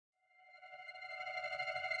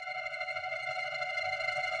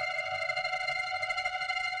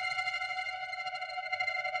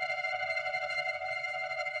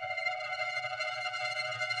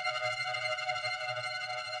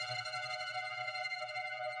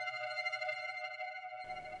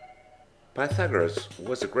Pythagoras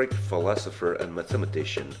was a Greek philosopher and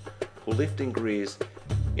mathematician who lived in Greece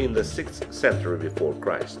in the 6th century before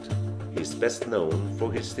Christ. He is best known for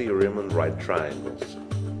his theorem on right triangles.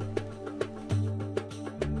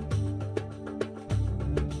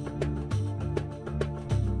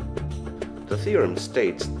 The theorem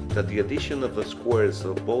states that the addition of the squares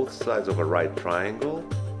of both sides of a right triangle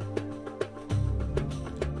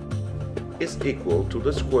is equal to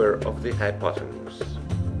the square of the hypotenuse.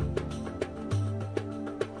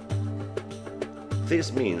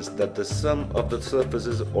 This means that the sum of the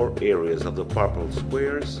surfaces or areas of the purple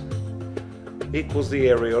squares equals the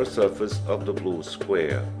area or surface of the blue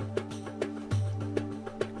square.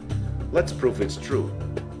 Let's prove it's true.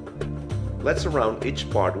 Let's surround each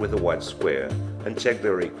part with a white square and check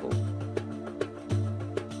they're equal.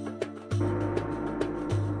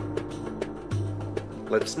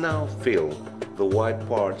 Let's now fill the white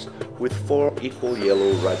parts with 4 equal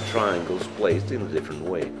yellow right triangles placed in a different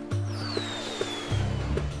way.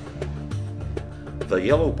 The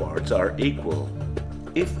yellow parts are equal.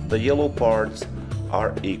 If the yellow parts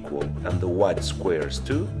are equal and the white squares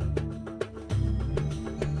too,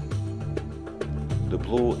 the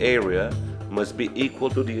blue area must be equal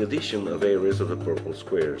to the addition of areas of the purple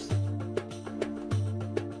squares.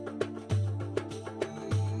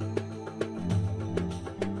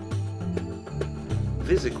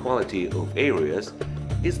 This equality of areas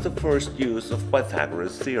is the first use of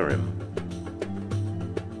Pythagoras' theorem.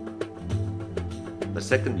 The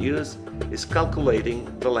second use is calculating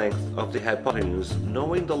the length of the hypotenuse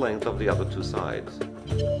knowing the length of the other two sides.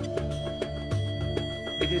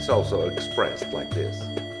 It is also expressed like this.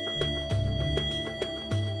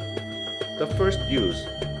 The first use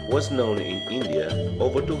was known in India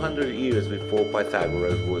over 200 years before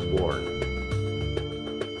Pythagoras was born.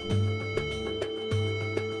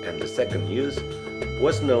 And the second use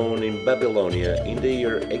was known in Babylonia in the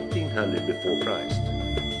year 1800 before Christ,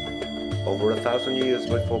 over 1,000 years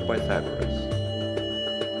before Pythagoras.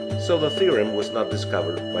 So the theorem was not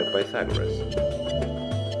discovered by Pythagoras.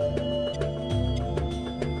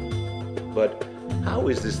 But how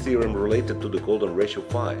is this theorem related to the golden ratio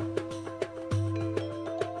phi?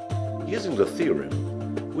 Using the theorem,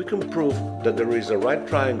 we can prove that there is a right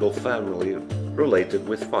triangle family related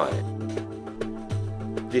with phi,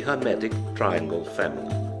 the hermetic triangle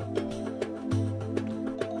family.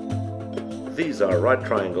 These are right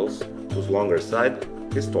triangles whose longer side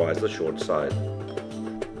is twice the short side.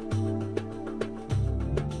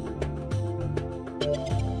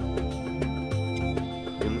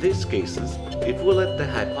 In these cases, if we let the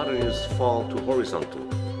hypotenuse fall to horizontal,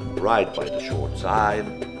 right by the short side,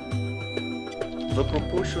 the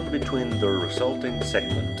proportion between the resulting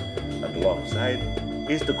segment and the long side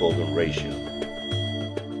is the golden ratio.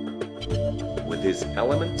 With these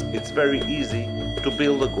elements, it's very easy to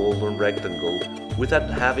build a golden rectangle without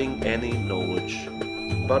having any knowledge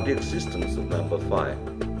about the existence of number phi.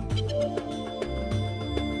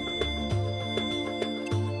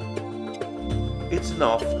 It's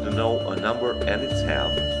enough to know a number and its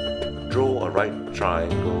half, draw a right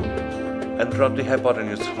triangle, and drop the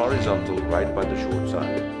hypotenuse horizontal right by the short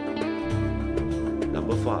side.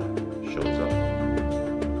 Number 5 shows up.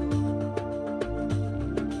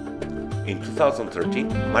 In 2013,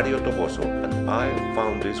 Mario Toboso and I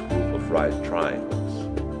found this group of right triangles.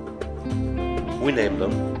 We named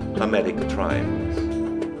them hermetic triangles.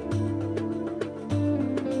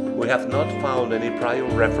 We have not found any prior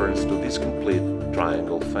reference to this complete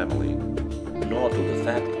triangle family, nor to the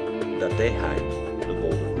fact that they hide the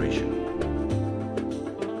golden ratio.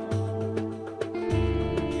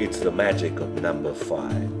 It's the magic of number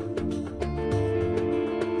 5.